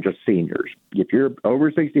Georgia seniors. If you're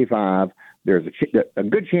over 65, there's a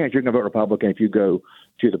good chance you're going to vote Republican if you go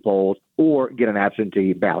to the polls or get an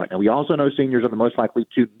absentee ballot. And we also know seniors are the most likely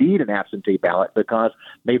to need an absentee ballot because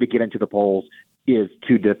maybe getting to the polls is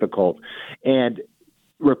too difficult. And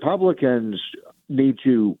Republicans need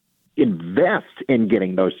to invest in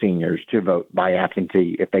getting those seniors to vote by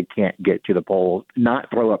absentee if they can't get to the polls, not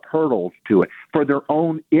throw up hurdles to it. For their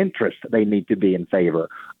own interest, they need to be in favor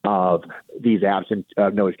of these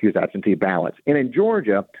no excuse absentee ballots. And in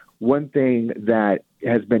Georgia, one thing that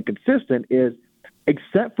has been consistent is,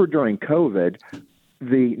 except for during COVID,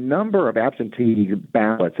 the number of absentee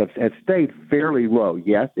ballots has stayed fairly low.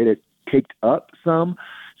 Yes, it has ticked up some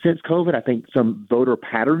since COVID. I think some voter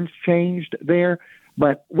patterns changed there.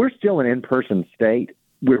 But we're still an in-person state.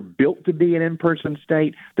 We're built to be an in-person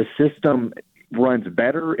state. The system runs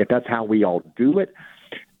better if that's how we all do it.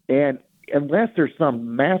 And unless there's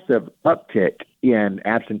some massive uptick in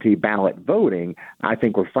absentee ballot voting, I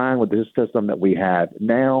think we're fine with the system that we have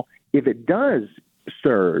now. If it does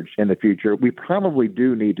surge in the future, we probably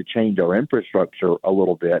do need to change our infrastructure a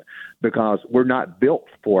little bit because we're not built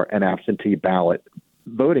for an absentee ballot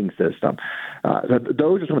voting system.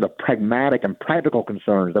 Those are some of the pragmatic and practical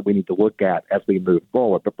concerns that we need to look at as we move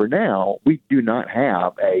forward. But for now, we do not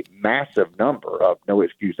have a massive number of no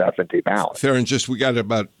excuse absentee ballots. Theron, we got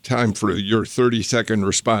about time for your 30-second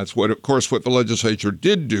response. What the legislature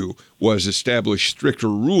did do was establish stricter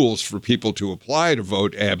rules for people to apply to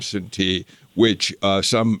vote absentee, which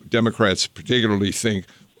some Democrats particularly think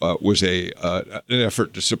was an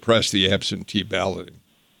effort to suppress the absentee balloting.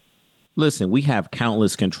 Listen, we have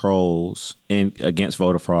countless controls against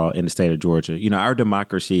voter fraud in the state of Georgia. You know, our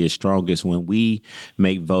democracy is strongest when we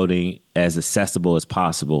make voting as accessible as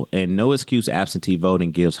possible. And no excuse absentee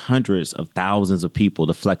voting gives hundreds of thousands of people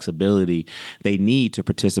the flexibility they need to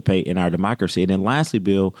participate in our democracy. And then lastly,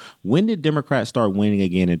 Bill, when did Democrats start winning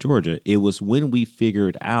again in Georgia? It was when we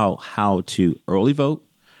figured out how to early vote,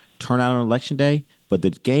 turn out on election day. But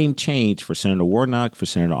the game changed for Senator Warnock, for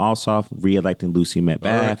Senator Ossoff, reelecting Lucy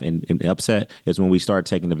Metcalf, right. and upset is when we start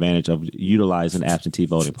taking advantage of utilizing absentee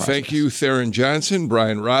voting process. Thank you, Theron Johnson,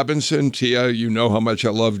 Brian Robinson. Tia, you know how much I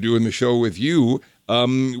love doing the show with you.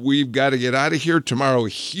 We've got to get out of here tomorrow. A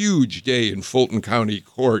huge day in Fulton County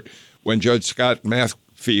Court when Judge Scott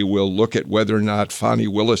Mathey will look at whether or not Fani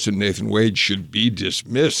Willis and Nathan Wade should be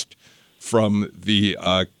dismissed from the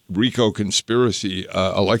RICO conspiracy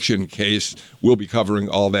election case. We'll be covering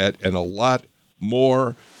all that and a lot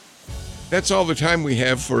more. That's all the time we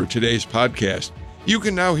have for today's podcast. You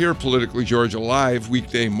can now hear Politically Georgia live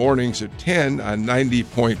weekday mornings at 10 on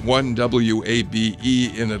 90.1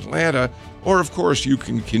 WABE in Atlanta. Or, of course, you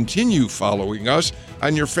can continue following us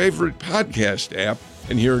on your favorite podcast app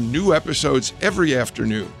and hear new episodes every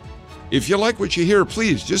afternoon. If you like what you hear,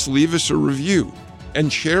 please just leave us a review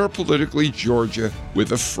and share Politically Georgia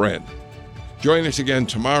with a friend. Join us again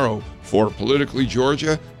tomorrow for Politically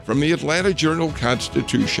Georgia from the Atlanta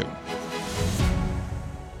Journal-Constitution.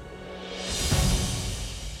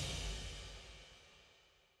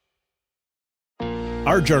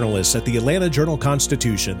 Our journalists at the Atlanta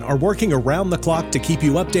Journal-Constitution are working around the clock to keep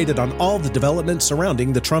you updated on all the developments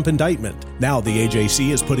surrounding the Trump indictment. Now the AJC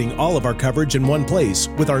is putting all of our coverage in one place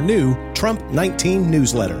with our new Trump 19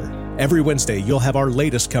 newsletter. Every Wednesday, you'll have our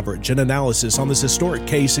latest coverage and analysis on this historic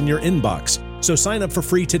case in your inbox. So sign up for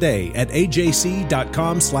free today at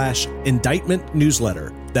ajc.com/indictment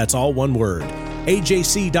newsletter. That's all one word.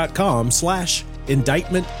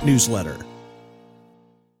 ajc.com/indictment newsletter.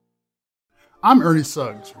 I'm Ernie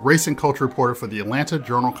Suggs, race and culture reporter for the Atlanta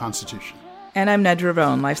Journal-Constitution. And I'm Nedra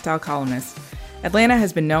Ravone, lifestyle columnist. Atlanta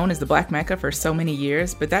has been known as the Black Mecca for so many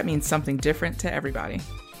years, but that means something different to everybody.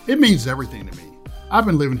 It means everything to me. I've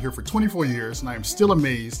been living here for 24 years, and I am still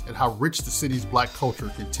amazed at how rich the city's Black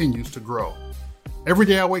culture continues to grow. Every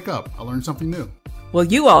day I wake up, I learn something new. Well,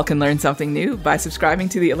 you all can learn something new by subscribing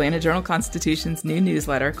to the Atlanta Journal-Constitution's new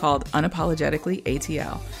newsletter called Unapologetically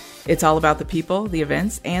ATL. It's all about the people, the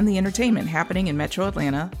events, and the entertainment happening in Metro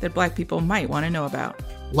Atlanta that Black people might want to know about.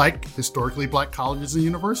 Like historically Black colleges and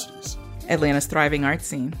universities. Atlanta's thriving art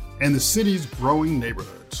scene. And the city's growing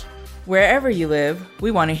neighborhoods. Wherever you live,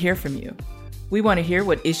 we want to hear from you. We want to hear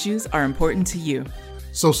what issues are important to you.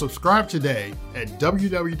 So subscribe today at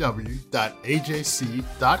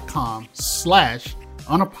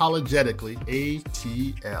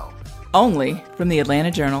www.ajc.com/unapologeticallyATL. Only from the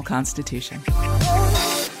Atlanta Journal-Constitution.